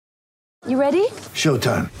You ready?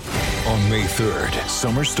 Showtime. On May 3rd,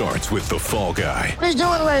 summer starts with The Fall Guy. Let's do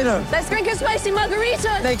it later. Let's drink a spicy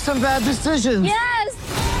margarita. Make some bad decisions.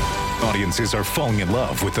 Yes! Audiences are falling in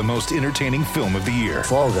love with the most entertaining film of the year.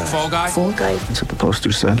 Fall Guy. Fall Guy? Fall Guy. That's what the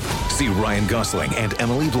poster said. See Ryan Gosling and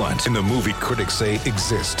Emily Blunt in the movie critics say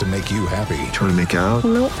exists to make you happy. Trying to make it out?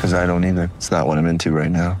 Nope. Because I don't either. It's not what I'm into right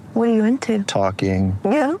now. What are you into? Talking.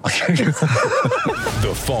 Yeah.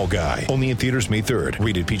 The Fall Guy. Only in theaters May 3rd.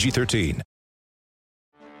 Rated PG-13.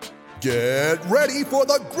 Get ready for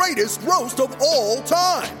the greatest roast of all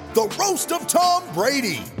time. The Roast of Tom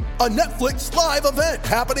Brady. A Netflix live event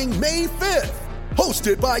happening May 5th.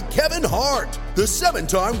 Hosted by Kevin Hart. The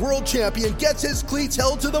 7-time world champion gets his cleats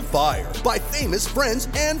held to the fire by famous friends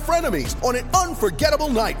and frenemies on an unforgettable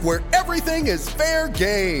night where everything is fair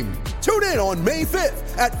game. Tune in on May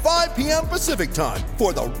 5th at 5 p.m. Pacific time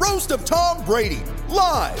for the Roast of Tom Brady.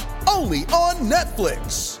 Live only on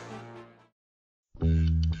Netflix.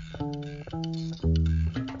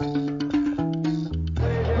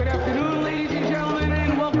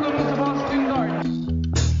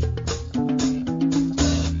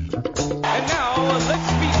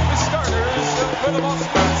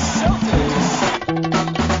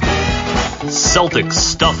 Celtic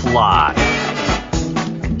Stuff Live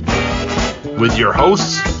with your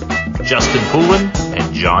hosts, Justin Poulin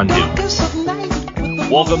and John Duke.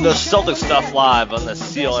 Welcome to Celtic Stuff Live on the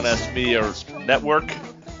CLNS Media Network.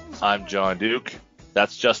 I'm John Duke.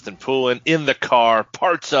 That's Justin Poulin in the car,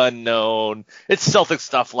 parts unknown. It's Celtic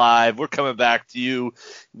Stuff Live. We're coming back to you.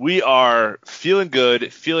 We are feeling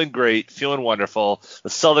good, feeling great, feeling wonderful. The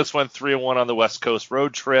Celtics went 3-1 on the West Coast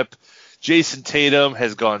road trip. Jason Tatum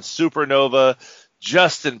has gone supernova.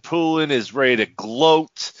 Justin Poulin is ready to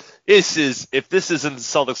gloat. If this isn't the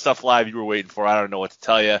Celtic Stuff Live you were waiting for, I don't know what to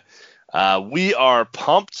tell you. We are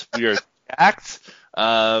pumped. We are jacked.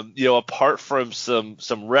 Apart from some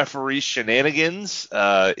referee shenanigans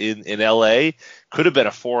in LA, could have been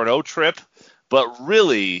a 4-0 trip, but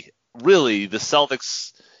really the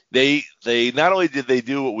Celtics, they not only did they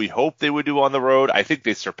do what we hoped they would do on the road, I think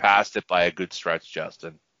they surpassed it by a good stretch,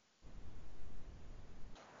 Justin.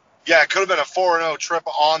 Yeah, it could have been a 4-0 trip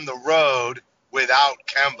on the road without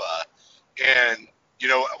Kemba. And, you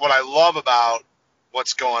know, what I love about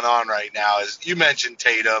what's going on right now is you mentioned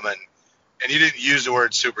Tatum, and you didn't use the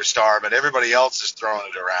word superstar, but everybody else is throwing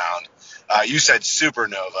it around. You said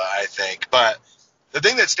supernova, I think. But the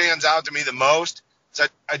thing that stands out to me the most is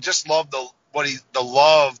I just love the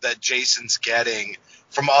love that Jason's getting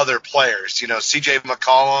from other players. You know, C.J.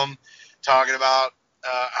 McCollum talking about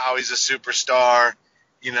how he's a superstar.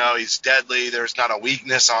 You know, he's deadly. There's not a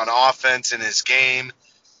weakness on offense in his game.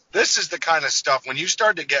 This is the kind of stuff when you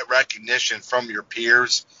start to get recognition from your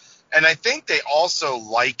peers, and I think they also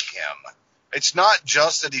like him. It's not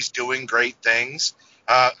just that he's doing great things.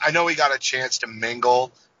 I know he got a chance to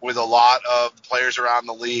mingle with a lot of players around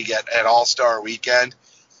the league at All-Star Weekend.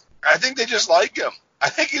 I think they just like him. I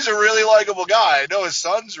think he's a really likable guy. I know his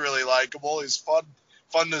son's really likable. He's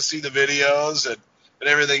fun to see the videos and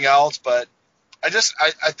everything else, but I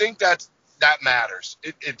think that matters.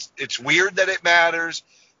 It's weird that it matters,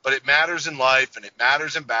 but it matters in life and it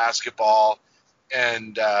matters in basketball,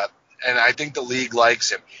 and I think the league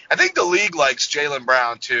likes him. I think the league likes Jaylen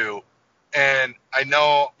Brown too, and I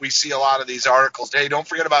know we see a lot of these articles. Hey, don't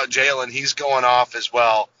forget about Jaylen; he's going off as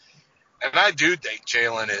well, and I do think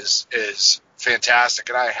Jaylen is fantastic,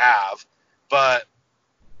 and I have, but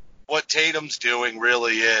what Tatum's doing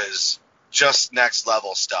really is just next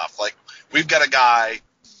level stuff. Like, we've got a guy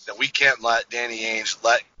that we can't let Danny Ainge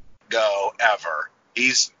let go ever.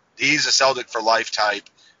 He's a Celtic for life type.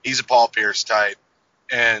 He's a Paul Pierce type,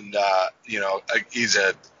 and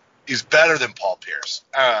he's better than Paul Pierce,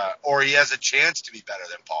 or he has a chance to be better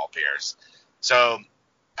than Paul Pierce. So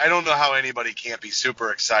I don't know how anybody can't be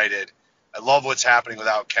super excited. I love what's happening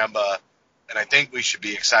without Kemba, and I think we should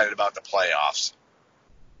be excited about the playoffs.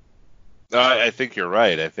 I think you're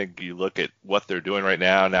right. I think you look at what they're doing right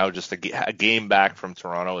now. Now just a game back from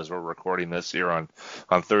Toronto as we're recording this here on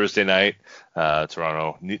Thursday night.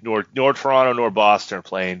 Toronto, nor Toronto nor Boston are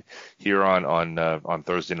playing here on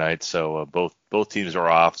Thursday night. So both teams are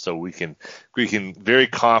off. So we can very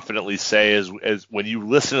confidently say as when you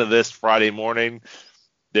listen to this Friday morning,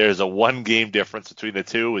 there's a 1-game difference between the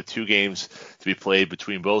two, with 2 games to be played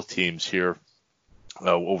between both teams here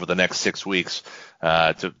over the next 6 weeks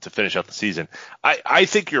to finish out the season. I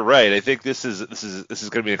think you're right. I think this is going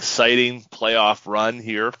to be an exciting playoff run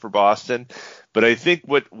here for Boston. But I think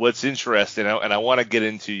what's interesting, and I want to get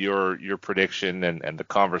into your prediction and the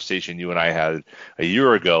conversation you and I had a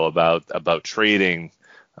year ago about trading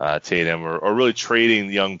Tatum, or really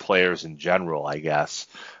trading young players in general, I guess.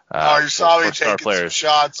 You saw me for star taking players. some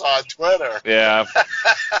shots on Twitter. Yeah,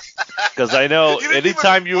 because I know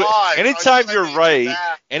anytime you're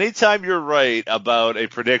right about a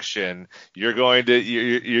prediction, you're going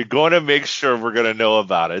to make sure we're going to know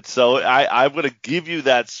about it. So I'm going to give you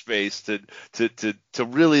that space to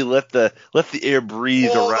really let the air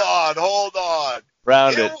breathe around. Hold on.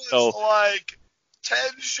 Around it. It was like 10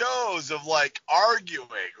 shows of like arguing,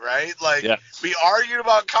 right? Like we argued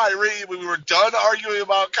about Kyrie. When we were done arguing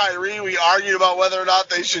about Kyrie, we argued about whether or not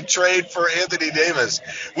they should trade for Anthony Davis.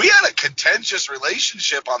 We had a contentious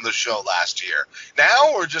relationship on the show last year.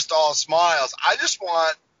 Now we're just all smiles. I just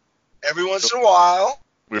want every once in a while,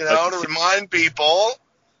 to remind people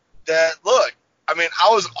that, look, I mean,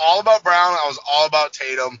 I was all about Brown. I was all about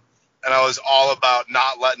Tatum. And I was all about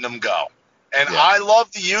not letting them go. And I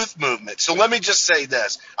love the youth movement. So let me just say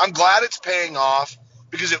this. I'm glad it's paying off,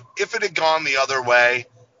 because if it had gone the other way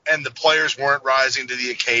and the players weren't rising to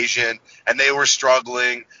the occasion and they were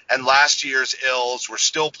struggling and last year's ills were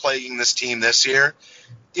still plaguing this team this year,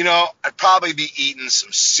 I'd probably be eating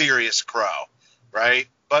some serious crow, right?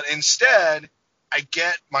 But instead, I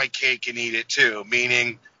get my cake and eat it too,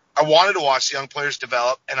 meaning I wanted to watch the young players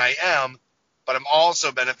develop, and I am, but I'm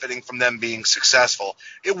also benefiting from them being successful.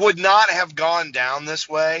 It would not have gone down this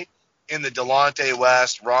way in the Delonte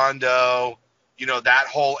West, Rondo, that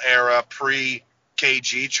whole era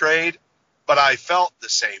pre-KG trade, but I felt the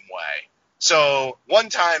same way. So one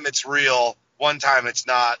time it's real, one time it's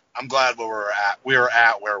not. I'm glad where we're at. We're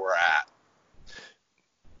at where we're at.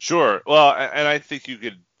 Sure. Well, and I think you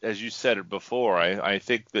could, as you said it before, I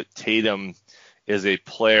think that Tatum is a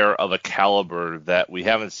player of a caliber that we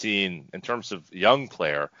haven't seen in terms of young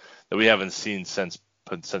player that we haven't seen since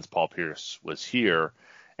Paul Pierce was here.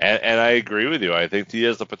 And I agree with you. I think he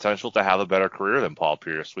has the potential to have a better career than Paul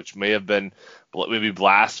Pierce, which may have been maybe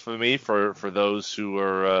blasphemy for those who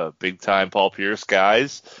are big time Paul Pierce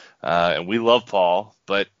guys. And we love Paul,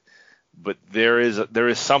 but there is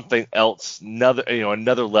something else,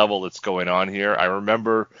 another level that's going on here. I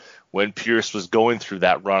remember when Pierce was going through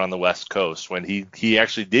that run on the West Coast, when he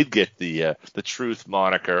actually did get the Truth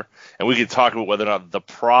moniker, and we can talk about whether or not the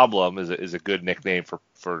Problem is a good nickname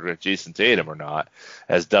for Jason Tatum or not,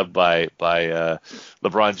 as dubbed by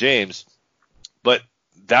LeBron James. But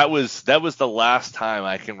that was the last time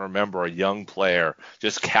I can remember a young player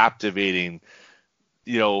just captivating,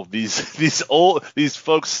 these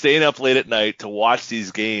folks staying up late at night to watch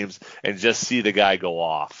these games and just see the guy go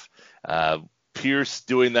off. Pierce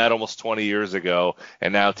doing that almost 20 years ago,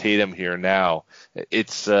 and now Tatum here now.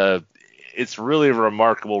 It's really a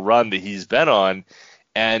remarkable run that he's been on.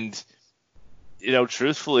 And,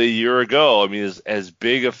 truthfully, a year ago, I mean, as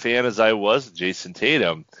big a fan as I was of Jason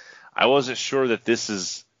Tatum, I wasn't sure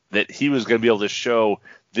that he was going to be able to show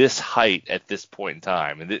this height at this point in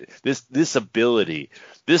time, and this ability,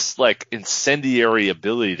 this like incendiary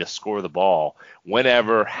ability to score the ball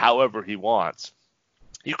whenever, however he wants.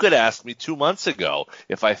 You could ask me 2 months ago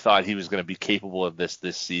if I thought he was going to be capable of this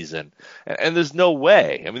season. And there's no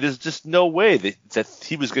way. I mean, there's just no way that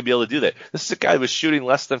he was going to be able to do that. This is a guy who was shooting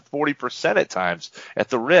less than 40% at times at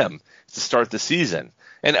the rim to start the season.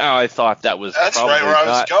 And I thought that was That's probably right where I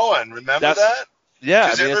was going. Remember that?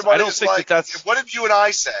 Yeah. I mean, I don't think like, that's – what did you and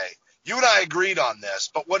I say? You and I agreed on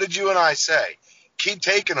this, but what did you and I say? Keep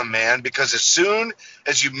taking them, man, because as soon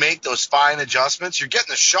as you make those fine adjustments, you're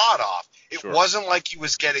getting the shot off. It wasn't like he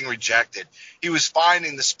was getting rejected. He was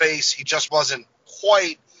finding the space. He just wasn't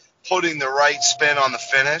quite putting the right spin on the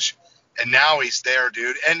finish, and now he's there,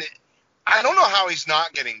 dude. And I don't know how he's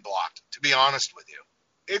not getting blocked, to be honest with you.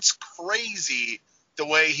 It's crazy the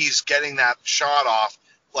way he's getting that shot off,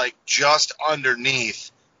 like just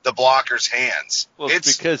underneath the blocker's hands. Well,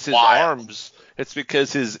 it's because his wild. arms – it's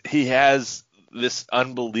because he has – this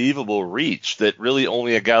unbelievable reach that really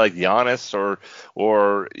only a guy like Giannis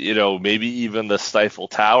or maybe even the Stifle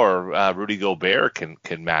Tower Rudy Gobert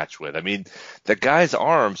can match with. I mean, the guy's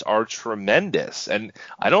arms are tremendous, and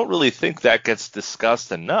I don't really think that gets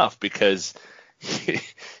discussed enough because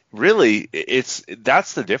really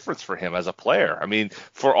that's the difference for him as a player. I mean,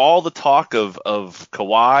 for all the talk of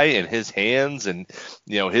Kawhi and his hands and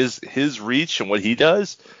his reach and what he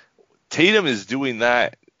does, Tatum is doing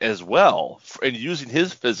that as well, and using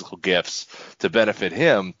his physical gifts to benefit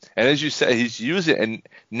him. And as you said, he's using, and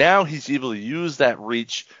now he's able to use that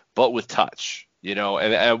reach, but with touch,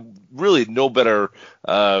 and really no better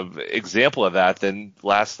example of that than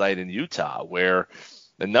last night in Utah, where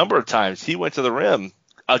a number of times he went to the rim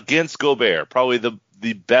against Gobert, probably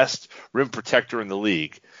the best rim protector in the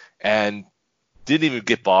league, and didn't even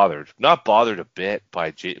get bothered. Not bothered a bit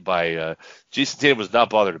by Jason Tatum was not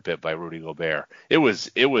bothered a bit by Rudy Gobert. It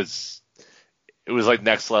was like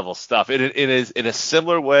next level stuff. In a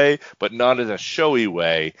similar way, but not in a showy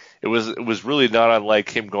way. It was really not unlike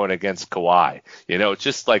him going against Kawhi. It's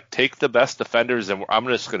just like take the best defenders, and I'm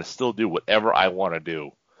just going to still do whatever I want to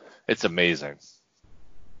do. It's amazing.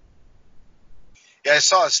 Yeah, I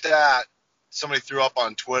saw a stat somebody threw up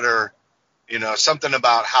on Twitter. Something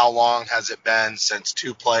about how long has it been since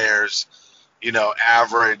two players,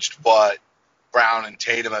 averaged what Brown and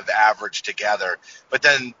Tatum have averaged together. But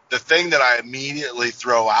then the thing that I immediately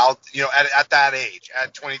throw out, at that age,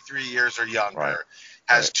 at 23 years or younger,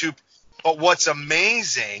 has two. But what's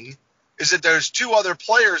amazing is that there's two other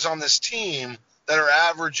players on this team that are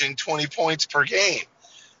averaging 20 points per game.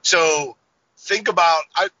 So think about,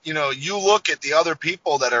 you look at the other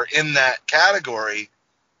people that are in that category,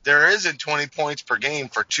 there isn't 20 points per game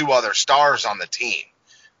for two other stars on the team.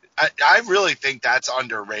 I really think that's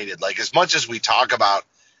underrated. Like, as much as we talk about,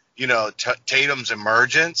 Tatum's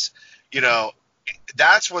emergence,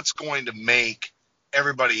 that's what's going to make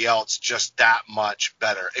everybody else just that much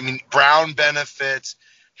better. I mean, Brown benefits,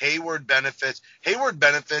 Hayward benefits. Hayward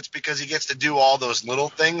benefits because he gets to do all those little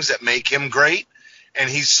things that make him great, and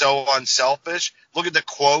he's so unselfish. Look at the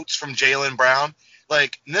quotes from Jaylen Brown.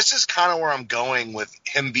 Like, this is kind of where I'm going with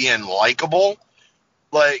him being likable.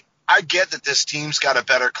 Like, I get that this team's got a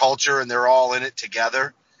better culture and they're all in it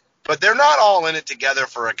together, but they're not all in it together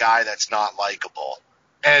for a guy that's not likable.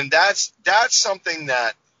 And that's something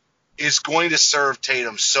that is going to serve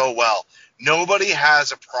Tatum so well. Nobody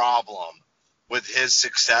has a problem with his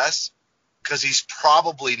success because he's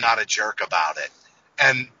probably not a jerk about it.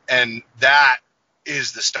 And that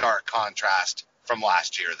is the stark contrast from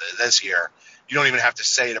last year. This year, you don't even have to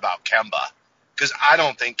say it about Kemba, because I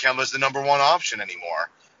don't think Kemba's the number one option anymore.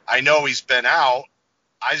 I know he's been out.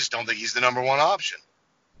 I just don't think he's the number one option.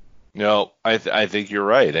 No, I think you're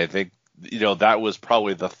right. I think, that was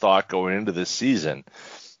probably the thought going into this season,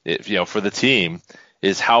 for the team,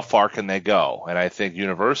 is how far can they go? And I think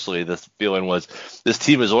universally the feeling was this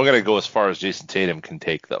team is only going to go as far as Jason Tatum can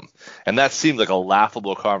take them. And that seemed like a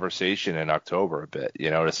laughable conversation in October a bit,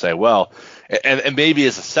 to say, well, and maybe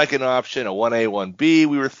as a second option, a 1A, 1B,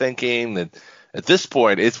 we were thinking that at this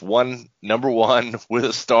point it's number one with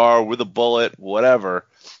a star, with a bullet, whatever,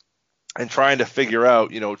 and trying to figure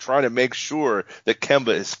out, trying to make sure that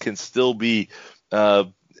Kemba can still be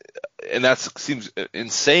and that seems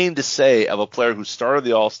insane to say of a player who started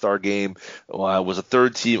the All-Star game, was a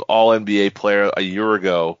third-team All-NBA player a year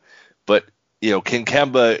ago. But, can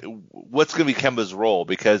Kemba – what's going to be Kemba's role?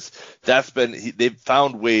 Because they've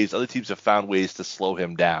found ways – other teams have found ways to slow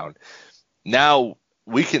him down. Now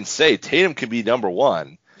we can say Tatum can be number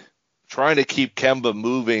one, trying to keep Kemba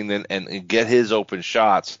moving and get his open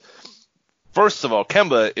shots. First of all,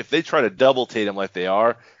 Kemba, if they try to double Tatum like they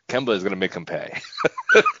are, Kemba is going to make him pay.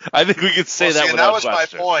 I think we could say that without question. That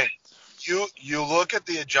was my point. You look at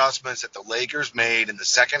the adjustments that the Lakers made in the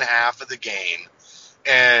second half of the game,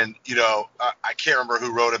 and, I can't remember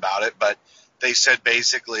who wrote about it, but they said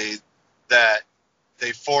basically that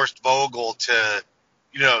they forced Vogel to,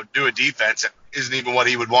 do a defense that isn't even what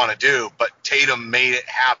he would want to do, but Tatum made it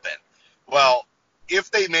happen. Well,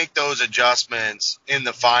 if they make those adjustments in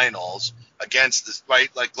the finals against this, right?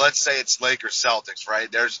 Like, let's say it's Lakers Celtics,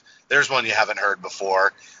 right? There's one you haven't heard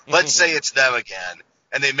before. Let's say it's them again,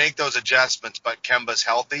 and they make those adjustments, but Kemba's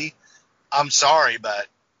healthy. I'm sorry, but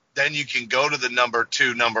then you can go to the number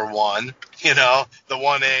two, number one, the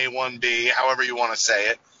 1A, 1B, however you want to say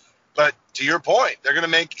it. But to your point,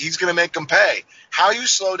 he's going to make them pay. How you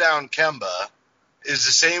slow down Kemba is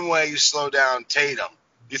the same way you slow down Tatum.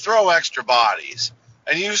 You throw extra bodies,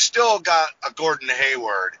 and you still got a Gordon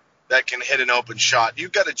Hayward that can hit an open shot.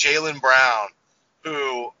 You've got a Jaylen Brown,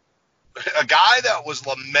 a guy that was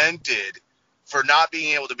lamented for not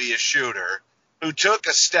being able to be a shooter, who took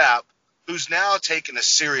a step, who's now taken a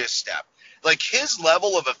serious step. Like, his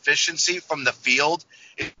level of efficiency from the field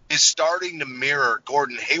is starting to mirror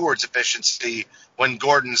Gordon Hayward's efficiency when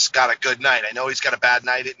Gordon's got a good night. I know he's got a bad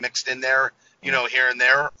night mixed in there, here and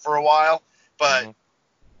there for a while, but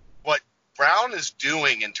what Brown is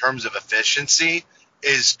doing in terms of efficiency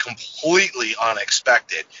is completely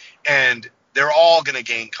unexpected, and they're all going to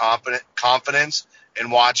gain confidence in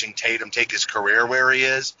watching Tatum take his career where he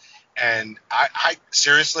is. And I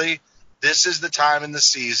seriously, this is the time in the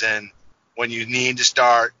season when you need to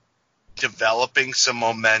start developing some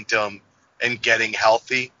momentum and getting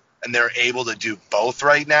healthy, and they're able to do both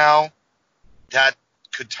right now. That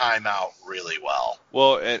could time out really well.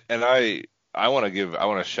 Well, and I want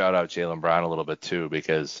to shout out Jaylen Brown a little bit too,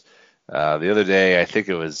 because The other day, I think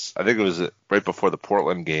it was right before the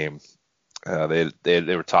Portland game.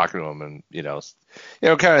 They were talking to him and,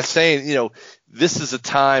 kind of saying, this is a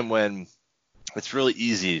time when it's really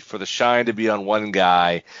easy for the shine to be on one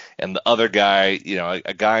guy and the other guy,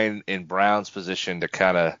 a guy in Brown's position to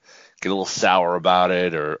kind of get a little sour about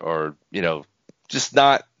it or just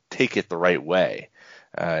not take it the right way.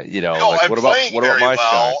 What about my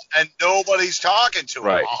shine? And nobody's talking to him,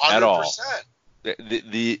 right, 100%. At all.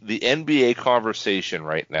 The NBA conversation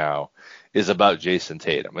right now is about Jason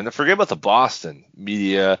Tatum. And forget about the Boston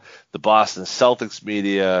media, the Boston Celtics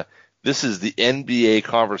media. This is the NBA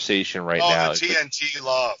conversation right now. The TNT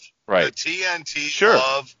love. Right. The TNT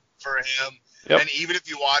love for him. Yep. And even if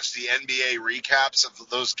you watch the NBA recaps of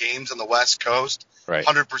those games on the West Coast, right.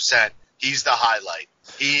 100%, he's the highlight.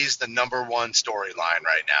 He's the number one storyline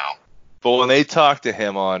right now. But when they talked to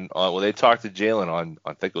him when they talked to Jalen on,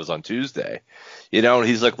 I think it was on Tuesday,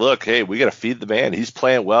 he's like, look, hey, we got to feed the man. He's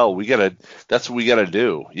playing well. That's what we got to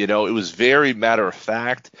do. It was very matter of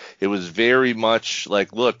fact. It was very much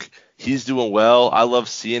like, look, he's doing well. I love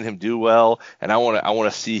seeing him do well, and I want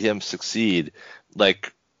to see him succeed.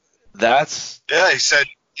 Like, that's. Yeah, he said,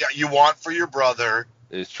 you want for your brother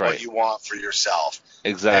it's right. what you want for yourself.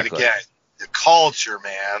 Exactly. And again, the culture,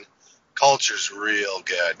 man. Culture's real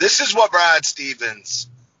good. This is what Brad Stevens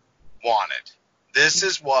wanted. This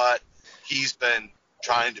is what he's been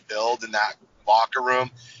trying to build in that locker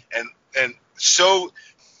room. And so,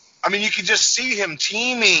 you can just see him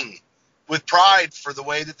teeming with pride for the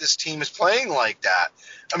way that this team is playing like that.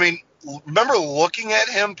 Remember looking at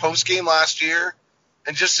him post-game last year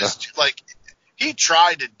and he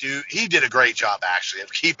did a great job actually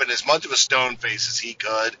of keeping as much of a stone face as he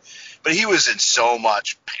could, but he was in so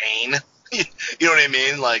much pain. You know what I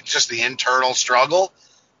mean? Like just the internal struggle.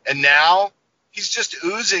 And now he's just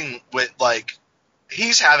oozing with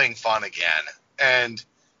he's having fun again. And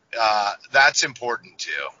that's important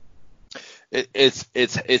too.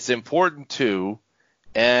 It's important too.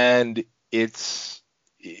 And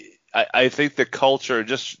I think the culture,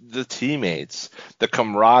 just the teammates, the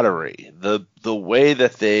camaraderie, the way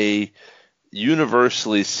that they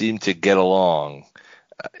universally seem to get along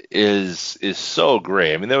is so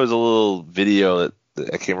great. There was a little video that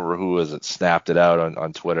I can't remember who was it snapped it out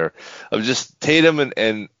on Twitter of just Tatum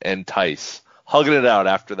and Tice hugging it out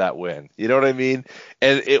after that win. You know what I mean?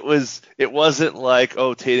 And it wasn't like,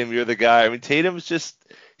 oh, Tatum, you're the guy. Tatum's just,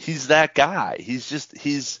 he's that guy.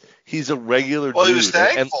 He's a regular dude. Well, he was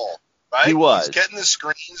thankful, right? He was. He's getting the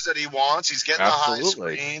screens that he wants. He's getting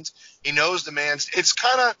Absolutely. The high screens. He knows the man's. It's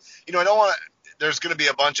kind of, I don't want to. There's going to be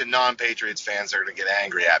a bunch of non-Patriots fans that are going to get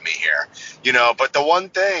angry at me here, But the one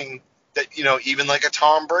thing that even like a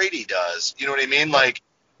Tom Brady does, you know what I mean? Like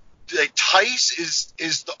Tice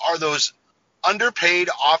are those underpaid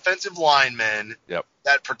offensive linemen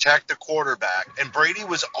that protect the quarterback, and Brady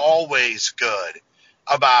was always good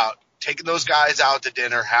about taking those guys out to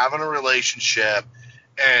dinner, having a relationship,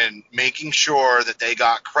 and making sure that they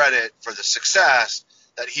got credit for the success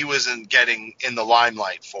that he wasn't getting in the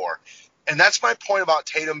limelight for. And that's my point about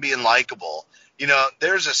Tatum being likable.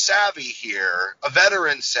 There's a savvy here, a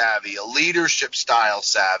veteran savvy, a leadership style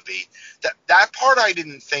savvy. That part I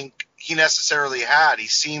didn't think he necessarily had. He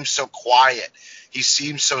seems so quiet. He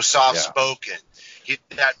seems so soft-spoken.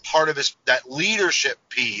 That part of that leadership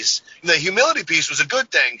piece, the humility piece was a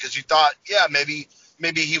good thing because you thought, maybe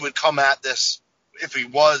he would come at this if he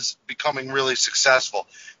was becoming really successful.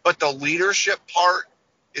 But the leadership part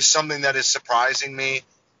is something that is surprising me.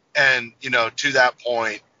 And, to that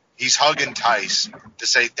point, he's hugging Tice to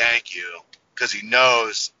say thank you because he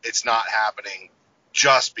knows it's not happening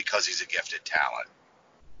just because he's a gifted talent.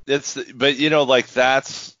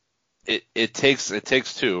 It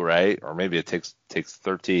takes two, right? Or maybe it takes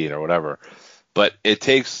 13 or whatever. But it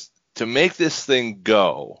takes to make this thing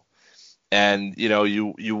go. And,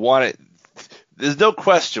 you want it. There's no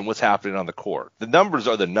question what's happening on the court. The numbers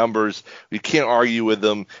are the numbers. We can't argue with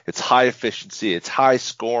them. It's high efficiency. It's high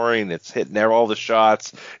scoring. It's hitting all the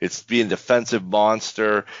shots. It's being a defensive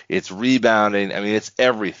monster. It's rebounding. It's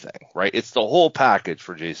everything, right? It's the whole package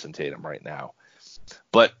for Jason Tatum right now.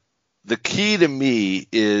 But the key to me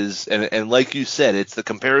is, and like you said, it's the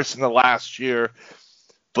comparison to last year,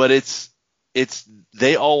 but it's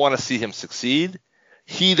they all want to see him succeed.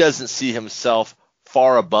 He doesn't see himself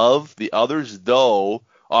far above the others, though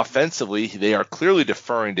offensively they are clearly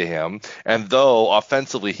deferring to him, and though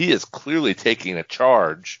offensively he is clearly taking a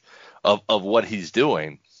charge of what he's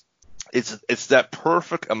doing. It's that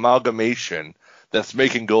perfect amalgamation that's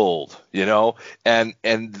making gold, you know, and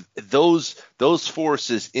those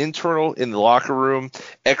forces, internal in the locker room,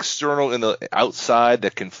 external in the outside,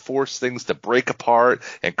 that can force things to break apart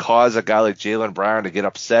and cause a guy like Jaylen Brown to get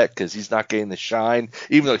upset because he's not getting the shine,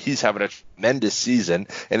 even though he's having a tremendous season.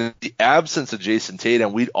 And in the absence of Jason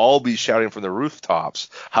Tatum, we'd all be shouting from the rooftops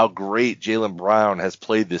how great Jaylen Brown has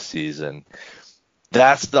played this season.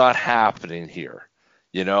 That's not happening here.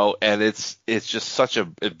 You know, and it's just such a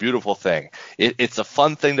beautiful thing. It's a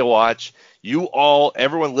fun thing to watch.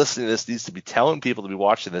 Everyone listening to this needs to be telling people to be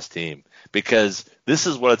watching this team, because this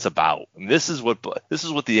is what it's about. And this is what the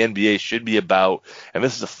NBA should be about. And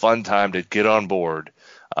this is a fun time to get on board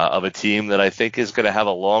of a team that I think is going to have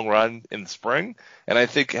a long run in the spring, and I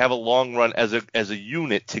think have a long run as a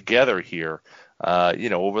unit together here,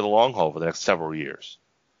 over the long haul over the next several years.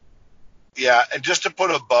 Yeah, and just to put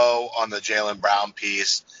a bow on the Jaylen Brown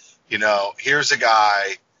piece, here's a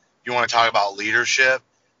guy, you want to talk about leadership.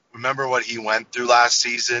 Remember what he went through last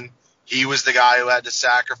season? He was the guy who had to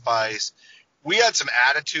sacrifice. We had some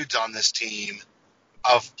attitudes on this team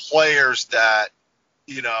of players that,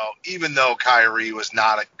 even though Kyrie was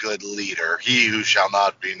not a good leader, he who shall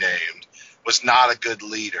not be named was not a good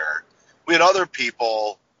leader. We had other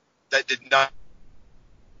people that did not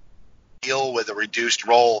deal with a reduced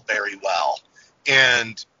role very well.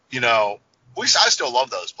 And, I still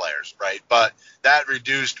love those players, right? But that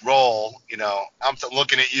reduced role, I'm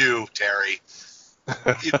looking at you, Terry,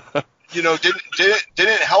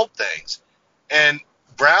 didn't help things. And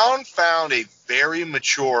Brown found a very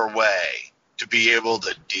mature way to be able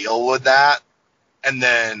to deal with that. And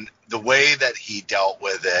then the way that he dealt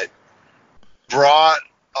with it brought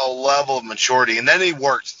a level of maturity. And then he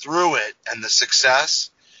worked through it, and the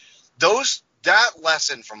success, that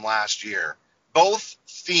lesson from last year, both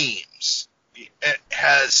themes, it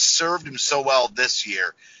has served him so well this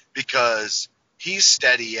year because he's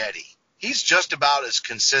steady Eddie. He's just about as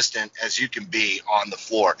consistent as you can be on the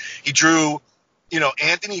floor. He drew,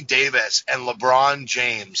 Anthony Davis and LeBron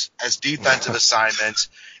James as defensive assignments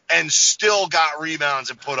and still got rebounds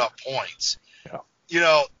and put up points.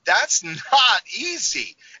 Yeah. That's not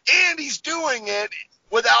easy. And he's doing it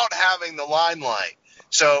without having the limelight.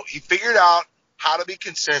 So he figured out how to be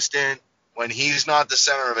consistent when he's not the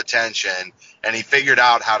center of attention, and he figured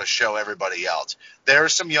out how to show everybody else. There are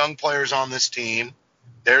some young players on this team.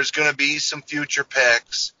 There's going to be some future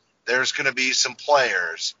picks. There's going to be some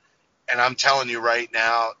players. And I'm telling you right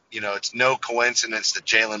now, it's no coincidence that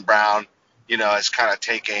Jaylen Brown, is kind of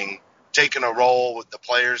taking a role with the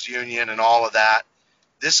players union and all of that.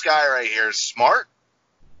 This guy right here is smart,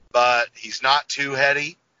 but he's not too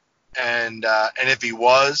heady. And if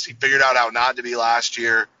he figured out how not to be last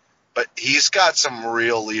year, but he's got some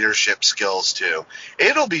real leadership skills too.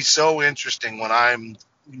 It'll be so interesting when I'm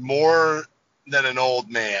more than an old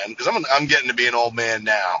man, because I'm getting to be an old man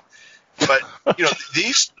now. But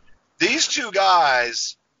these two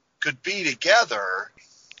guys could be together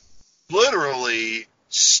literally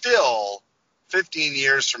still 15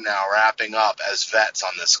 years from now, wrapping up as vets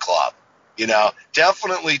on this club.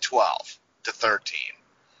 Definitely 12 to 13.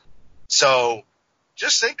 So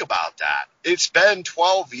just think about that. It's been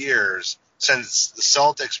 12 years since the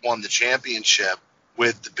Celtics won the championship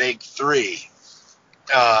with the big three.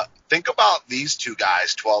 Think about these two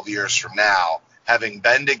guys 12 years from now having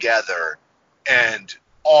been together and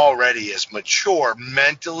already as mature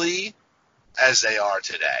mentally as they are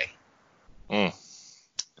today.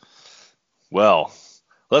 Well,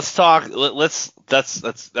 let's talk.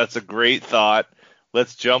 That's a great thought.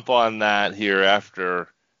 Let's jump on that here after.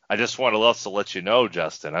 I just want to also let you know,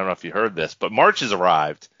 Justin, I don't know if you heard this, but March has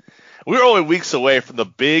arrived. We're only weeks away from the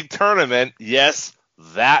big tournament. Yes,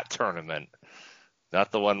 that tournament.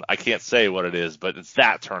 Not the one, I can't say what it is, but it's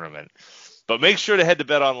that tournament. But make sure to head to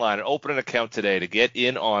BetOnline and open an account today to get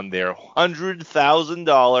in on their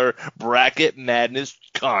 $100,000 Bracket Madness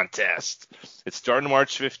contest. It's starting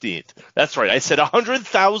March 15th. That's right. I said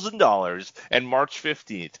 $100,000 and March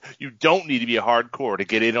 15th. You don't need to be a hardcore to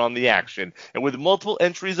get in on the action. And with multiple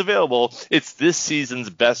entries available, it's this season's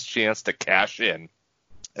best chance to cash in.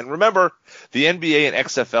 And remember, the NBA and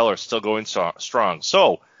XFL are still going strong.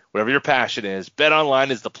 So whatever your passion is, BetOnline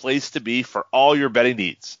is the place to be for all your betting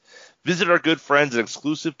needs. Visit our good friends and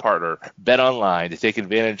exclusive partner, BetOnline, to take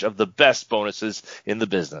advantage of the best bonuses in the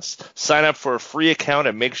business. Sign up for a free account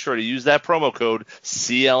and make sure to use that promo code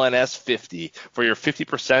CLNS50 for your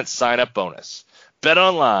 50% sign-up bonus.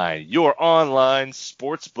 BetOnline, your online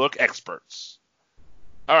sportsbook experts.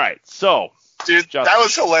 All right, so. Dude, Justin, that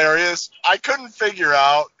was hilarious. I couldn't figure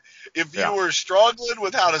out if you were struggling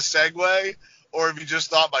with how to segue or if you just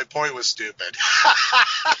thought my point was stupid.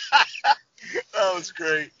 was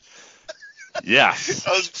great. Yeah.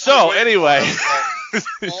 Was so anyway,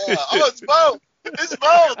 it's both. It's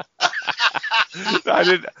both.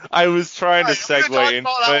 I was trying to segue segue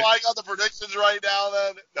about how I got the predictions right now.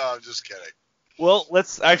 Then no, I'm just kidding. Well,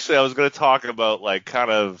 I was going to talk about like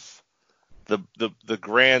kind of the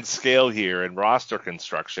grand scale here in roster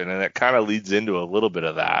construction, and it kind of leads into a little bit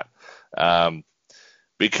of that,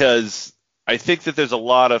 because I think that there's a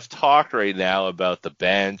lot of talk right now about the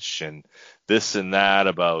bench and this and that,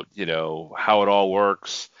 about how it all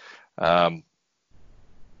works.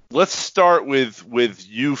 Let's start with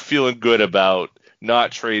you feeling good about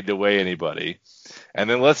not trading away anybody. And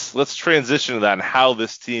then let's transition to that and how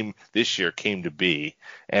this team this year came to be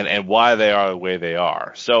and why they are the way they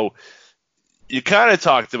are. So you kind of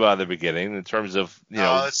talked about at the beginning in terms of,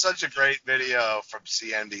 it's such a great video from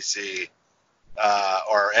CNBC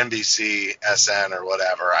or NBC SN or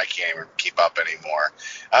whatever. I can't even keep up anymore.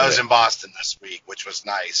 I was in Boston this week, which was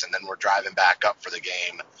nice. And then we're driving back up for the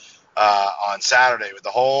game on Saturday with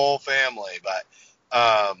the whole family. But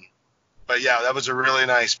yeah, that was a really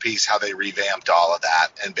nice piece, how they revamped all of that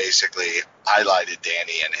and basically highlighted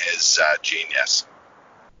Danny and his genius.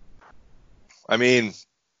 I mean,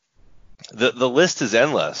 the list is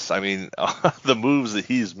endless. I mean, the moves that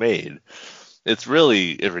he's made, it's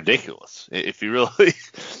really ridiculous. If you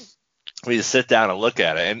really sit down and look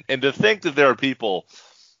at it, and to think that there are people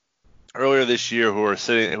earlier this year who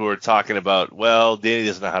are talking about, well, Danny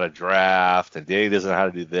doesn't know how to draft and Danny doesn't know how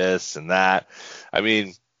to do this and that. I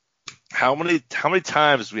mean, how many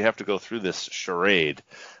times do we have to go through this charade?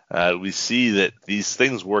 We see that these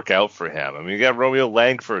things work out for him. I mean, we got Romeo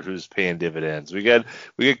Langford who's paying dividends. We got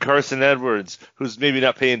Carson Edwards who's maybe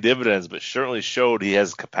not paying dividends, but certainly showed he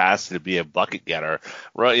has capacity to be a bucket getter.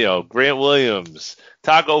 Grant Williams,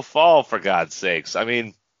 Taco Fall, for God's sakes. I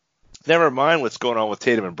mean, never mind what's going on with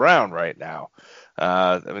Tatum and Brown right now.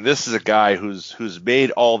 This is a guy who's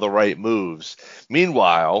made all the right moves.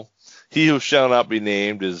 Meanwhile, he who shall not be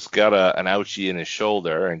named has got an ouchie in his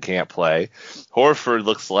shoulder and can't play. Horford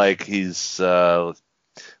looks like he's, let's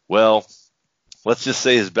just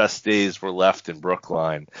say his best days were left in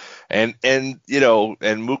Brookline. And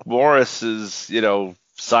Mook Morris is,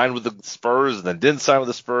 signed with the Spurs and then didn't sign with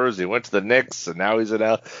the Spurs. He went to the Knicks and now he's in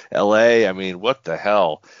LA. I mean, what the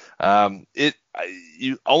hell?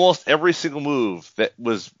 Almost every single move that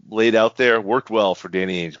was laid out there worked well for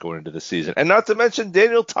Danny Ainge going into the season. And not to mention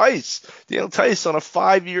Daniel Tice. Daniel Tice on a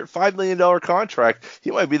 $5 million contract.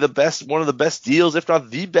 He might be one of the best deals, if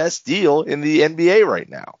not the best deal in the NBA right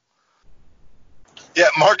now. Yeah,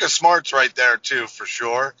 Marcus Smart's right there too, for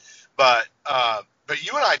sure. But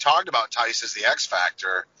you and I talked about Tice as the X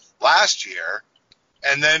factor last year,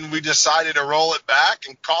 and then we decided to roll it back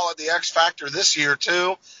and call it the X factor this year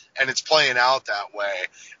too. And it's playing out that way.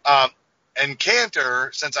 And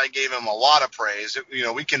Cantor, since I gave him a lot of praise,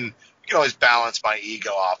 we can always balance my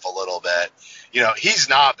ego off a little bit. He's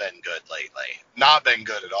not been good lately. Not been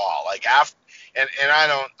good at all. And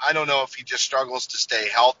I don't know if he just struggles to stay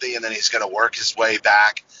healthy and then he's going to work his way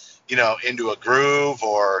back, into a groove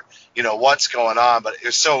or, what's going on. But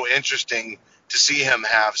it's so interesting to see him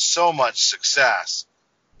have so much success,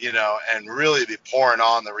 and really be pouring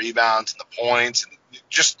on the rebounds and the points and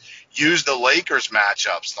just use the Lakers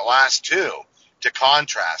matchups, the last two, to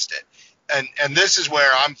contrast it. And this is where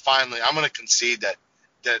I'm going to concede that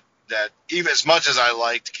even as much as I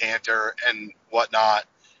liked Cantor and whatnot,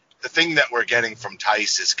 the thing that we're getting from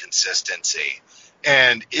Tice is consistency.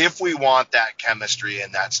 And if we want that chemistry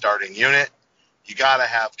in that starting unit, you got to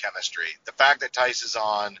have chemistry. The fact that Tice is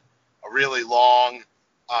on a really long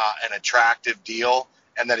and attractive deal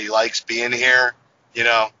and that he likes being here,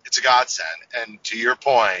 it's a godsend. And to your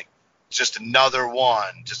point, it's just another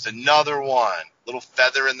one, little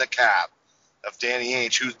feather in the cap of Danny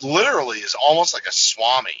Ainge, who literally is almost like a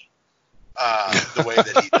Swami, the way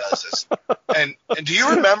that he does this. And do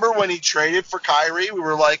you remember when he traded for Kyrie? We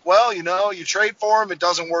were like, well, you trade for him, it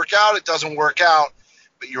doesn't work out,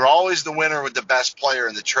 but you're always the winner with the best player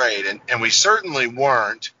in the trade. And we certainly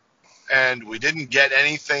weren't, and we didn't get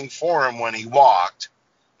anything for him when he walked.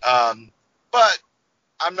 But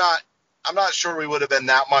I'm not sure we would have been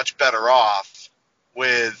that much better off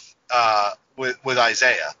with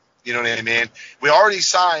Isaiah. You know what I mean? We already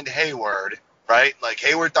signed Hayward, right? Like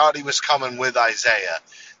Hayward thought he was coming with Isaiah.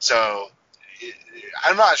 So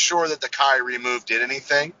I'm not sure that the Kyrie move did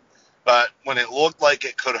anything, but when it looked like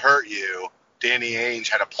it could hurt you, Danny Ainge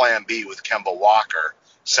had a plan B with Kemba Walker.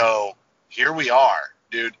 So here we are,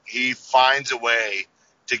 dude. He finds a way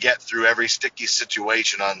to get through every sticky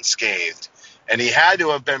situation unscathed. And he had to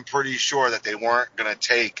have been pretty sure that they weren't going to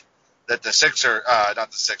take that the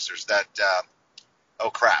Oh,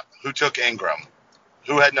 crap. Who took Ingram?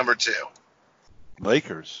 Who had number 2?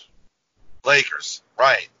 Lakers.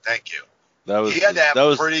 Right. Thank you. He had to have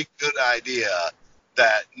a pretty good idea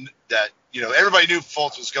that everybody knew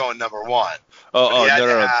Fultz was going number 1.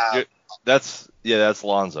 No. That's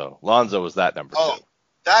Lonzo. Lonzo was that number 2. Oh,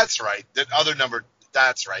 that's right.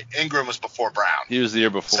 That's right. Ingram was before Brown. He was the year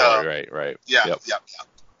before, right. Yeah, yep.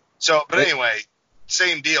 So, but anyway,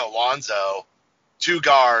 same deal. Lonzo, 2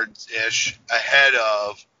 guards-ish ahead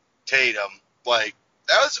of Tatum. Like,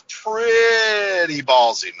 that was a pretty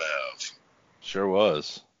ballsy move. Sure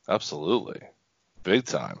was. Absolutely. Big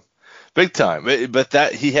time. But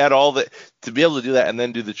that he had all the to be able to do that and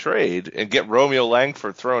then do the trade and get Romeo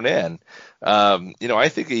Langford thrown in. I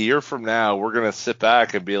think a year from now we're going to sit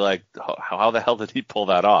back and be like, how the hell did he pull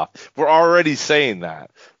that off? We're already saying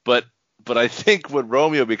that. But I think when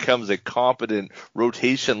Romeo becomes a competent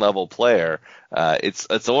rotation level player,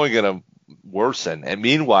 it's only going to worsen. And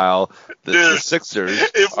meanwhile, the Sixers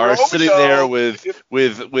are sitting there with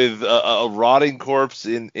a rotting corpse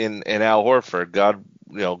in Al Horford. God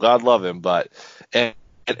love him, but and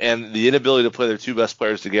the inability to play their 2 best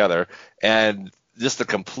players together, and just a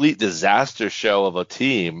complete disaster show of a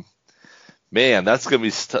team. Man, that's going to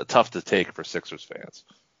be tough to take for Sixers fans.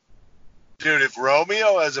 Dude, if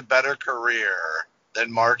Romeo has a better career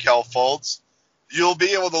than Markelle Fultz, you'll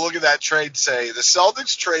be able to look at that trade and say the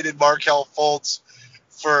Celtics traded Markelle Fultz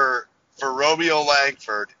for Romeo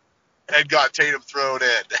Langford and got Tatum thrown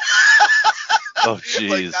in. Oh,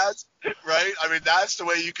 jeez. That's right. I mean, that's the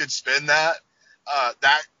way you could spin that.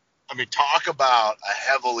 Talk about a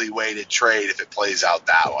heavily weighted trade if it plays out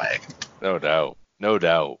that way. No doubt.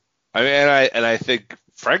 I mean, I think,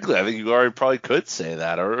 frankly, you already probably could say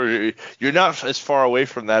that, or you're not as far away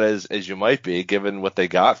from that as you might be, given what they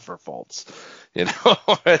got for Fultz.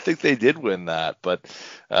 I think they did win that, but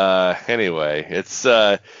anyway, it's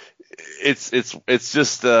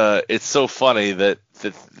just it's so funny that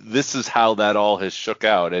this is how that all has shook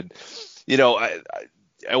out. And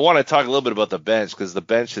I want to talk a little bit about the bench, because the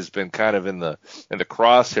bench has been kind of in the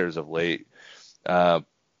crosshairs of late. Last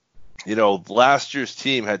year's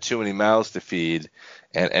team had too many mouths to feed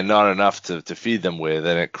and not enough to feed them with,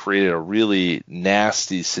 and it created a really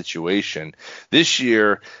nasty situation. This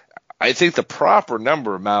year, I think the proper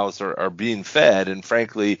number of mouths are being fed, and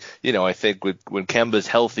frankly, I think when Kemba's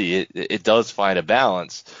healthy, it does find a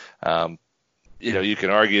balance. You can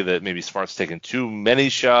argue that maybe Smart's taking too many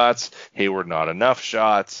shots, Hayward not enough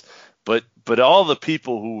shots, but all the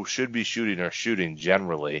people who should be shooting are shooting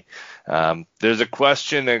generally. There's a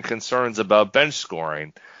question and concerns about bench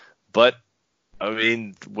scoring, but I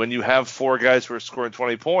mean, when you have 4 guys who are scoring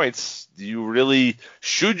 20 points,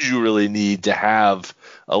 should you really need to have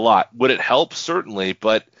a lot? Would it help? Certainly,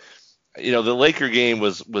 but the Laker game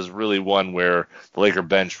was really one where the Laker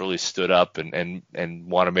bench really stood up, and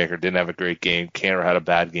Wanamaker didn't have a great game. Kanter had a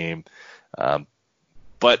bad game.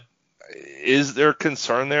 But is there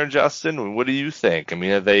concern there, Justin? What do you think? I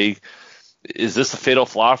mean, is this a fatal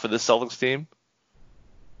flaw for this Celtics team?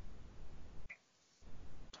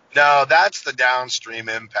 No, that's the downstream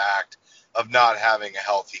impact of not having a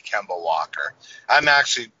healthy Kemba Walker. I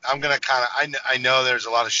know there's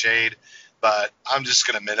a lot of shade, but I'm just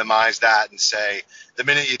going to minimize that and say the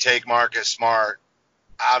minute you take Marcus Smart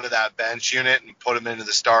out of that bench unit and put him into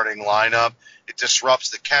the starting lineup, it disrupts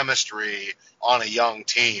the chemistry on a young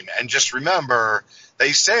team. And just remember,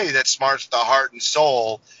 they say that Smart's the heart and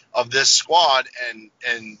soul of this squad,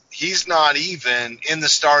 and he's not even in the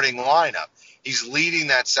starting lineup. He's leading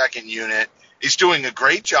that second unit. He's doing a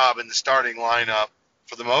great job in the starting lineup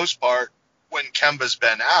for the most part when Kemba's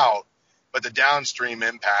been out. But the downstream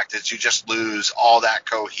impact is you just lose all that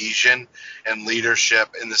cohesion and leadership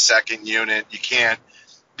in the second unit. You can't,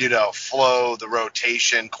 flow the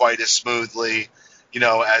rotation quite as smoothly,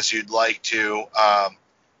 as you'd like to.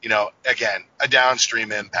 Again, a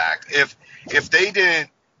downstream impact. If they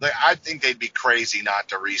didn't, I think they'd be crazy not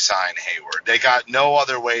to re-sign Hayward. They got no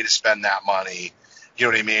other way to spend that money. You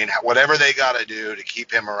know what I mean? Whatever they got to do to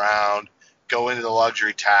keep him around, go into the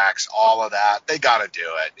luxury tax, all of that, they got to do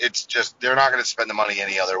it. It's just they're not going to spend the money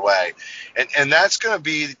any other way. And that's going to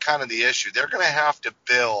be kind of the issue. They're going to have to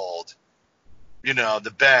build,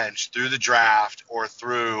 the bench through the draft or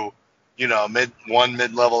through,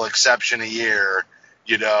 mid-level exception a year,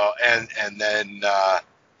 and then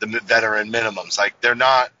the veteran minimums. Like they're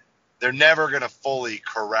never going to fully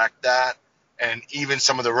correct that. And even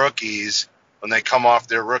some of the rookies, when they come off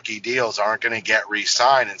their rookie deals, aren't going to get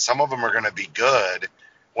re-signed. And some of them are going to be good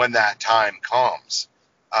when that time comes.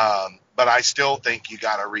 But I still think you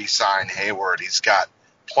got to re-sign Hayward. He's got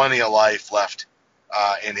plenty of life left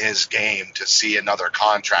in his game to see another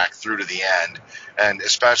contract through to the end, and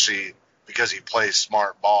especially because he plays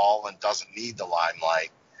smart ball and doesn't need the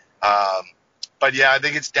limelight. But yeah, I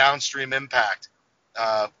think it's downstream impact.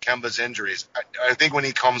 Kemba's injuries. I think when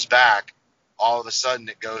he comes back, all of a sudden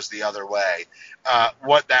it goes the other way.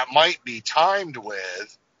 What that might be timed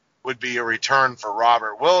with would be a return for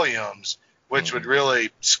Robert Williams, which would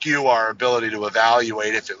really skew our ability to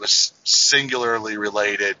evaluate if it was singularly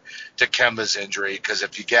related to Kemba's injury. Because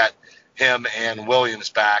if you get him and Williams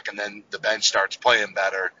back and then the bench starts playing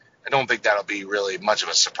better, I don't think that'll be really much of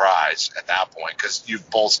a surprise at that point, because you've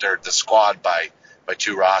bolstered the squad by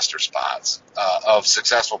 2 roster spots of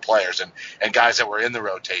successful players and guys that were in the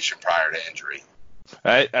rotation prior to injury.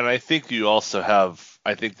 And I think you also have –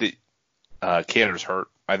 I think that Kanter's hurt.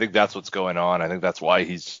 I think that's what's going on. I think that's why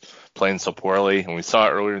he's playing so poorly. And we saw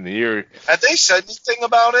it earlier in the year. Have they said anything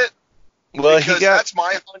about it? Well, because that's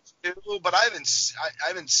my hunch too, but I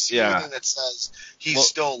haven't seen anything that says he's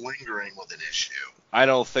still lingering with an issue. I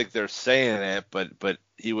don't think they're saying it, but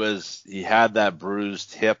he had that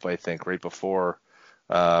bruised hip, I think, right before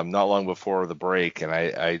not long before the break,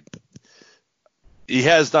 and he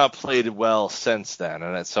has not played well since then,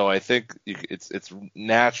 and so I think it's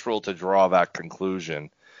natural to draw that conclusion.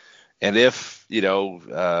 And if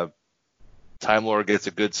Time Lord gets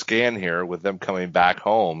a good scan here with them coming back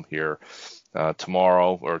home here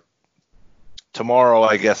tomorrow,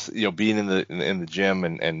 I guess, being in the gym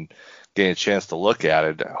and getting a chance to look at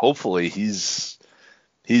it, hopefully he's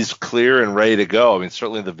clear and ready to go. I mean,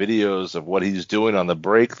 certainly the videos of what he's doing on the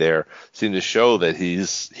break there seem to show that he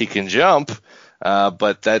can jump,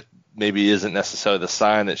 but that maybe isn't necessarily the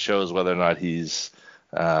sign that shows whether or not he's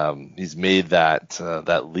made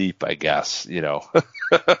that leap, I guess,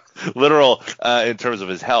 literal in terms of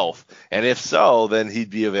his health. And if so, then he'd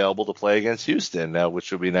be available to play against Houston,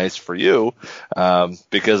 which would be nice for you,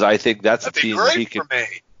 because I think that's a team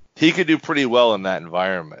he could do pretty well in that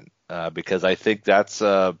environment, because I think that's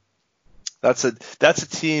a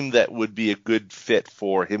team that would be a good fit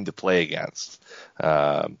for him to play against.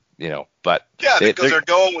 But because they're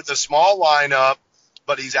going with a small lineup,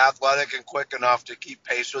 but he's athletic and quick enough to keep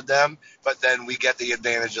pace with them. But then we get the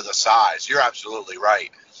advantage of the size. You're absolutely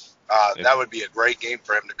right. That would be a great game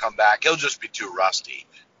for him to come back. He'll just be too rusty.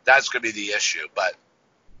 That's going to be the issue. But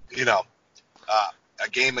a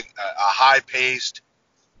high-paced,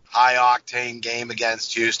 high-octane game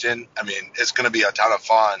against Houston, I mean, it's going to be a ton of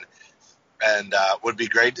fun, and would be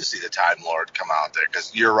great to see the Time Lord come out there,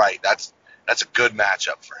 because you're right. That's a good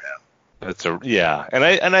matchup for him.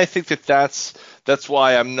 And I think that's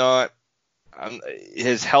why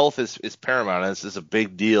his health is paramount. This is a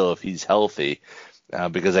big deal if he's healthy,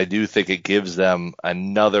 because I do think it gives them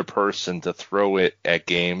another person to throw it at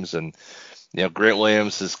games. And Grant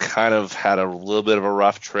Williams has kind of had a little bit of a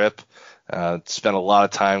rough trip. Spent a lot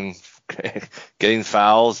of time getting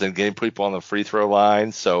fouls and getting people on the free throw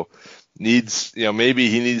line. So maybe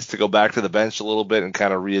he needs to go back to the bench a little bit and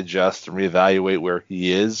kind of readjust and reevaluate where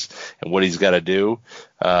he is and what he's got to do.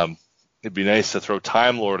 It'd be nice to throw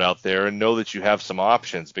Time Lord out there and know that you have some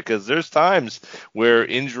options, because there's times where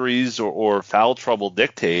injuries or foul trouble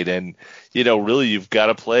dictate, and really you've got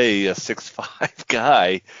to play a 6'5"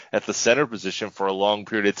 guy at the center position for a long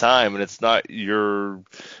period of time, and it's not your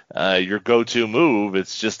go-to move.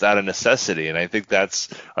 It's just out of necessity, and I think that's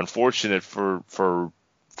unfortunate for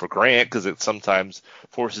Grant, because it sometimes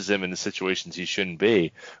forces him into situations he shouldn't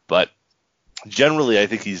be. But generally, I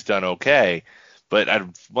think he's done okay. But I'd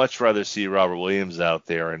much rather see Robert Williams out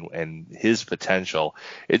there and his potential.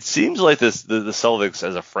 It seems like the Celtics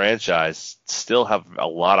as a franchise still have a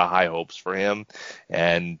lot of high hopes for him.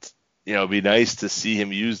 And, it'd be nice to see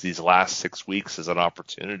him use these last 6 weeks as an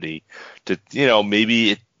opportunity to,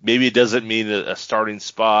 maybe it doesn't mean a starting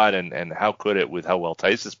spot, and how could it with how well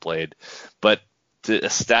Tice has played, but to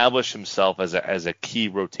establish himself as a key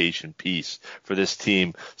rotation piece for this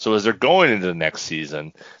team. So as they're going into the next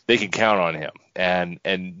season, they can count on him and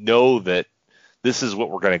know that this is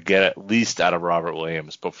what we're going to get at least out of Robert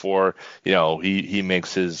Williams before, he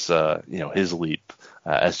makes his leap,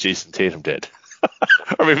 as Jason Tatum did.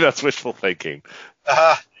 Or maybe that's wishful thinking.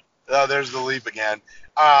 There's the leap again.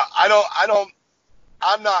 I'm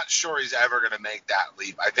not sure he's ever going to make that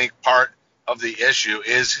leap. I think part of the issue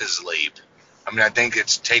is his leap. I mean, I think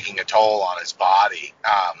it's taking a toll on his body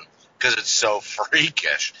because it's so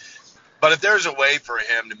freakish. But if there's a way for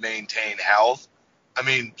him to maintain health, I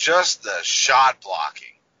mean, just the shot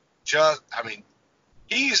blocking,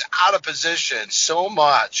 he's out of position so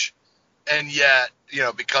much, and yet,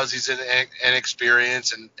 because he's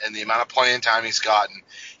inexperienced and the amount of playing time he's gotten,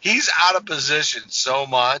 he's out of position so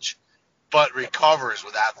much, but recovers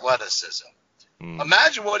with athleticism.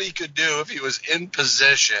 Imagine what he could do if he was in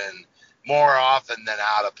position more often than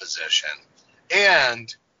out of position.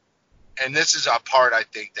 And this is a part I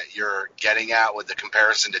think that you're getting at with the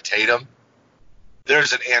comparison to Tatum.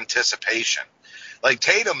 There's an anticipation. Like,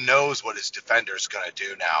 Tatum knows what his defender's going to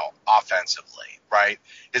do now offensively, right?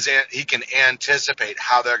 He can anticipate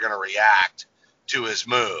how they're going to react to his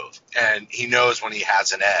move, and he knows when he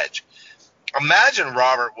has an edge. Imagine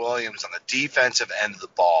Robert Williams on the defensive end of the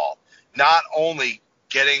ball, not only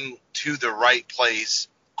getting to the right place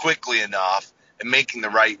quickly enough and making the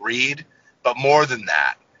right read, but more than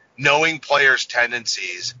that, knowing players'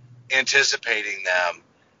 tendencies, anticipating them,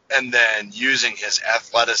 and then using his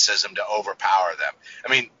athleticism to overpower them.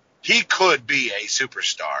 I mean, he could be a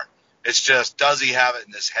superstar. It's just, does he have it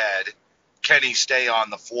in his head? Can he stay on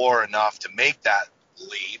the floor enough to make that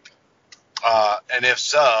leap? And if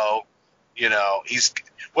so,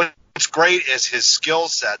 what's great is his skill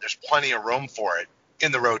set. There's plenty of room for it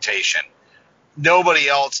in the rotation. Nobody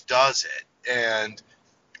else does it. And,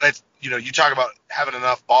 you talk about having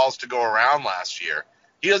enough balls to go around last year.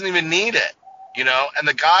 He doesn't even need it. And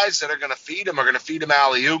the guys that are going to feed him are going to feed him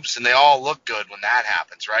alley-oops, and they all look good when that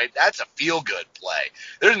happens, right? That's a feel-good play.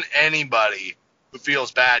 There isn't anybody who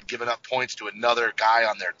feels bad giving up points to another guy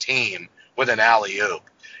on their team with an alley-oop.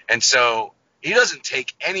 And so he doesn't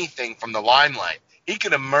take anything from the limelight. He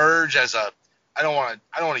can emerge as I don't want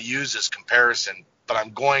to use this comparison, but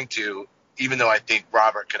I'm going to, even though I think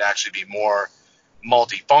Robert could actually be more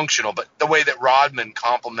multifunctional, but the way that Rodman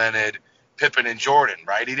complemented Pippen and Jordan,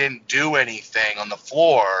 right? He didn't do anything on the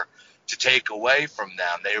floor to take away from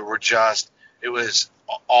them. They were just, it was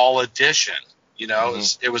all addition,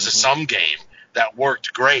 It was a sum game that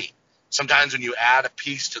worked great. Sometimes when you add a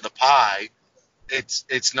piece to the pie,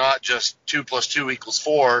 it's not just 2 + 2 =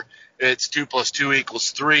 4. It's 2 + 2 =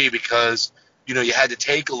 3 because, you had to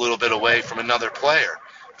take a little bit away from another player.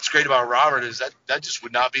 What's great about Robert is that just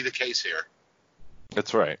would not be the case here.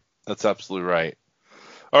 That's right. That's absolutely right.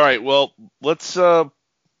 All right, well, let's go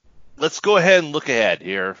ahead and look ahead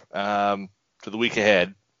here to the week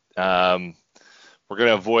ahead. We're going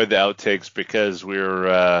to avoid the outtakes because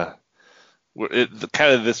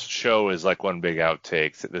this show is like one big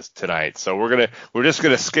outtake tonight. So we're just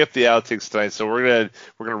gonna skip the outtakes tonight. So we're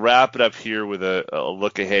gonna wrap it up here with a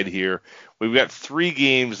look ahead here. We've got 3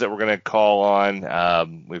 games that we're gonna call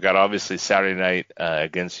on. We've got obviously Saturday night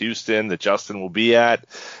against Houston that Justin will be at,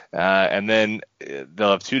 and then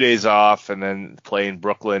they'll have 2 days off, and then playing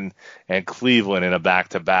Brooklyn and Cleveland in a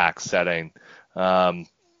back-to-back setting.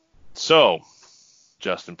 So,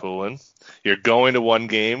 Justin Poulin, you're going to one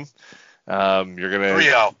game. You're gonna.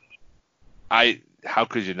 3-0. How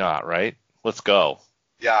could you not? Right? Let's go.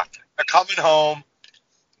 Yeah, they're coming home.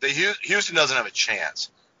 Houston doesn't have a chance.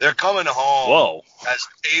 They're coming home. Whoa. As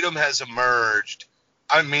Tatum has emerged.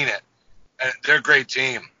 I mean it. And they're a great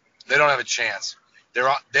team. They don't have a chance.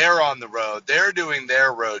 They're on the road. They're doing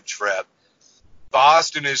their road trip.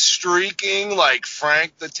 Boston is streaking like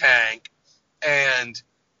Frank the Tank, and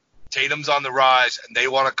Tatum's on the rise, and they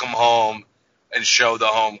want to come home and show the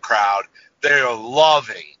home crowd. They are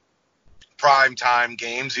loving primetime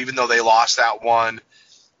games, even though they lost that one,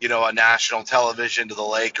 on national television to the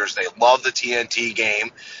Lakers. They love the TNT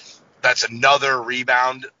game. That's another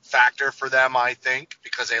rebound factor for them, I think,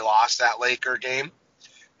 because they lost that Laker game.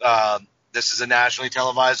 This is a nationally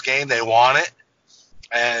televised game. They want it,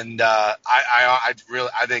 and I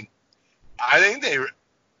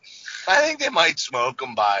think they might smoke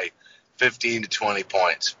them by 15 to 20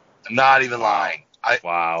 points. I'm not even lying.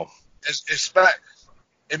 Wow.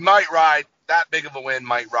 It might ride, that big of a win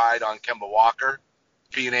might ride on Kemba Walker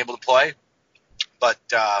being able to play. But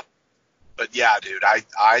yeah, dude,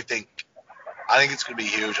 I think it's going to be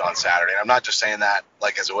huge on Saturday. I'm not just saying that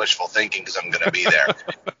like as a wishful thinking because I'm going to be there.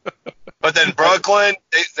 But then Brooklyn,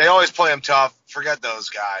 they always play them tough. Forget those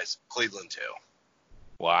guys. Cleveland too.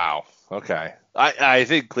 Wow. Okay. I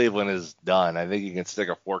think Cleveland is done. I think you can stick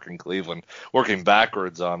a fork in Cleveland, working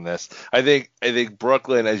backwards on this. I think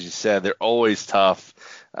Brooklyn, as you said, they're always tough,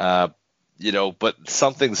 but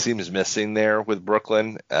something seems missing there with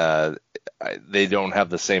Brooklyn. They don't have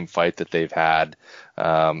the same fight that they've had.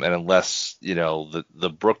 And unless,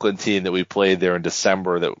 the Brooklyn team that we played there in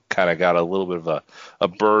December that kind of got a little bit of a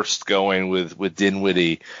burst going with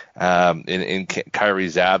Dinwiddie in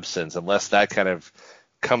Kyrie's absence, unless that kind of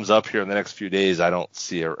comes up here in the next few days, I don't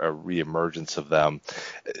see a reemergence of them.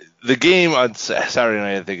 The game on Saturday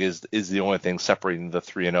night, I think, is the only thing separating the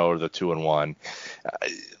 3-0 or the 2-1.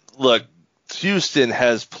 Look, Houston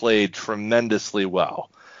has played tremendously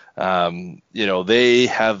well. They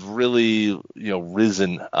have really,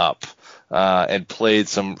 risen up and played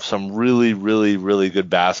some really, really, really good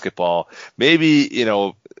basketball. Maybe, you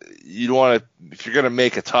don't want to, if you're going to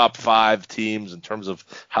make a top 5 teams in terms of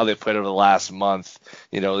how they played over the last month,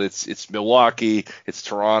 it's Milwaukee, it's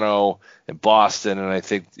Toronto, and Boston, and I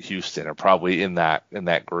think Houston are probably in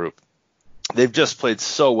that group. They've just played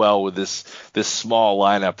so well with this small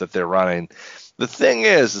lineup that they're running. The thing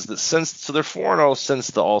is that they're 4-0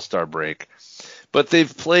 since the All-Star break, but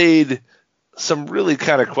they've played some really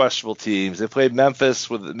kind of questionable teams. They played Memphis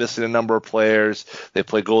with missing a number of players. They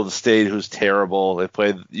played Golden State, who's terrible. They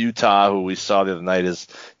played Utah, who we saw the other night is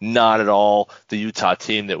not at all the Utah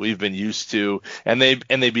team that we've been used to, and they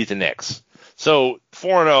beat the Knicks. So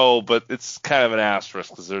 4-0, but it's kind of an asterisk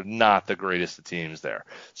because they're not the greatest of teams there.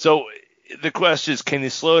 So the question is, can you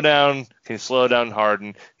slow down? Can you slow down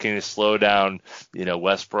Harden? Can you slow down,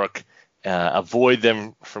 Westbrook? Avoid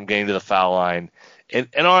them from getting to the foul line. And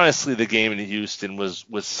honestly, the game in Houston was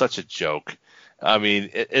such a joke. I mean,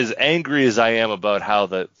 as angry as I am about how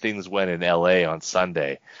the things went in LA on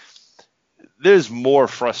Sunday, there's more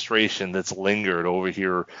frustration that's lingered over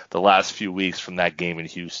here the last few weeks from that game in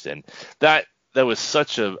Houston. That was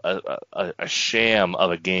such a sham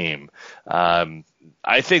of a game.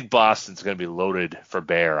 I think Boston's going to be loaded for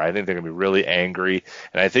bear. I think they're going to be really angry,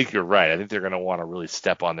 and I think you're right. I think they're going to want to really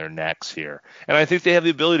step on their necks here, and I think they have the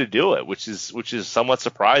ability to do it, which is somewhat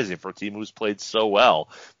surprising for a team who's played so well.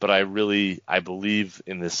 But I believe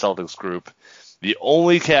in this Celtics group. The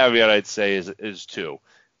only caveat I'd say is 2.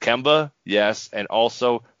 Kemba, yes, and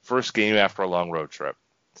also first game after a long road trip.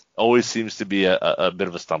 Always seems to be a bit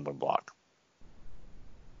of a stumbling block.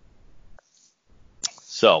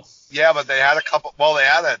 So. Yeah, but they had a couple. Well, they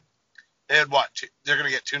had what? They're going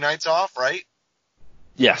to get 2 nights off, right?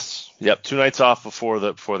 Yes. Yep. 2 nights off before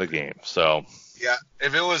the game. So. Yeah,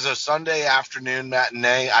 if it was a Sunday afternoon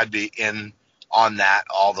matinee, I'd be in on that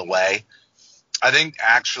all the way. I think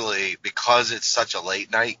actually because it's such a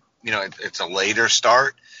late night, it's a later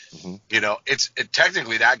start. Mm-hmm.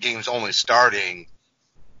 Technically that game's only starting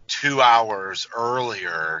 2 hours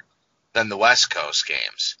earlier than the West Coast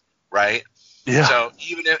games, right? Yeah. So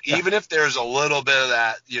even if there's a little bit of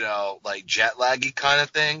that, like jet laggy kind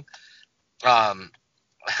of thing, I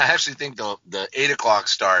actually think the 8 o'clock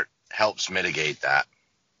start helps mitigate that.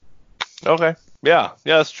 Okay. Yeah,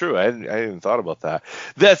 that's true. I hadn't even thought about that.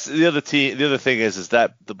 That's the other team. The other thing is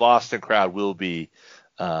that the Boston crowd will be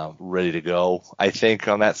ready to go, I think,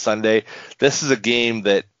 on that Sunday. This is a game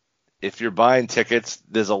that if you're buying tickets,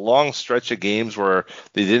 there's a long stretch of games where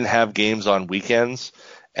they didn't have games on weekends.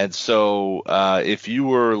 And so if you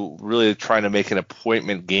were really trying to make an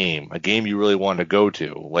appointment game, a game you really wanted to go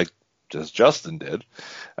to, like as Justin did,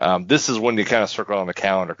 this is when you kind of circle on the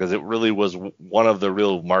calendar because it really was one of the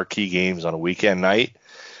real marquee games on a weekend night.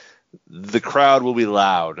 The crowd will be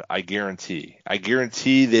loud, I guarantee. I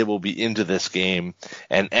guarantee they will be into this game.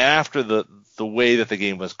 And after the way that the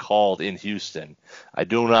game was called in Houston, I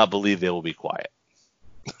do not believe they will be quiet.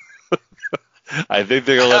 I think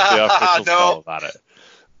they're going to let the officials call about it.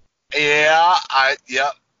 Yeah, I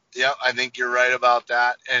think you're right about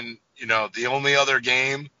that. And, the only other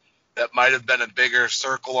game that might have been a bigger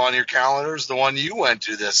circle on your calendar is the one you went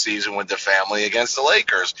to this season with the family against the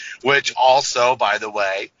Lakers, which also, by the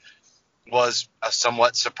way, was a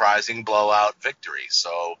somewhat surprising blowout victory.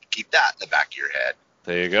 So keep that in the back of your head.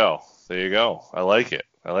 There you go. I like it.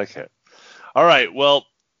 All right. Well,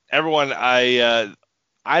 everyone, I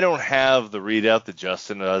don't have the readout that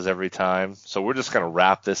Justin does every time, so we're just going to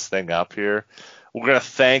wrap this thing up here. We're going to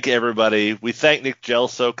thank everybody. We thank Nick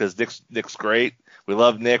Gelso because Nick's great. We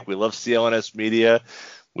love Nick. We love CLNS Media.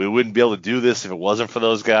 We wouldn't be able to do this if it wasn't for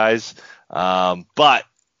those guys. But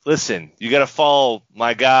listen, you got to follow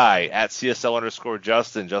my guy at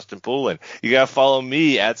CSL_Justin Poulin. You got to follow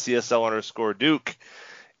me at CSL_Duke.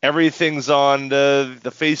 Everything's on the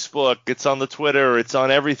Facebook. It's on the Twitter. It's on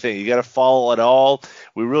everything. You got to follow it all.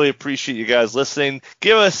 We really appreciate you guys listening.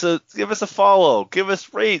 Give us a follow. Give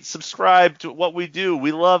us rate. Subscribe to what we do.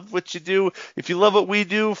 We love what you do. If you love what we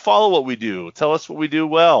do, follow what we do. Tell us what we do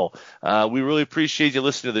well. We really appreciate you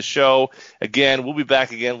listening to the show. Again, we'll be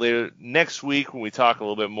back again later next week when we talk a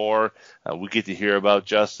little bit more. We get to hear about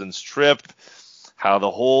Justin's trip. How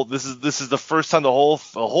this is the first time the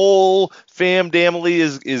whole fam family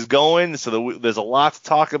is going, so there's a lot to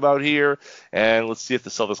talk about here, and let's see if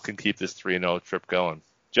the Celtics can keep this 3-0 trip going.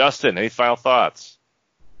 Justin, any final thoughts?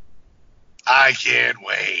 I can't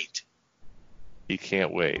wait. He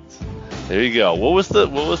can't wait. There you go. What was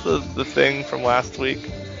the thing from last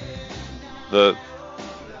week? The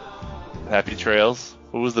Happy Trails.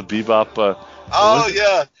 What was the Bebop Oh,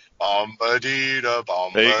 yeah. Bombadita,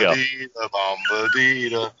 There you go. bombadita,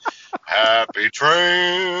 bombadita. Happy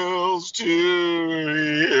trails to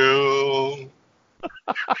you.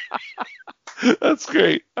 That's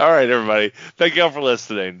great. All right, everybody. Thank you all for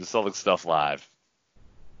listening to Celtic Stuff Live.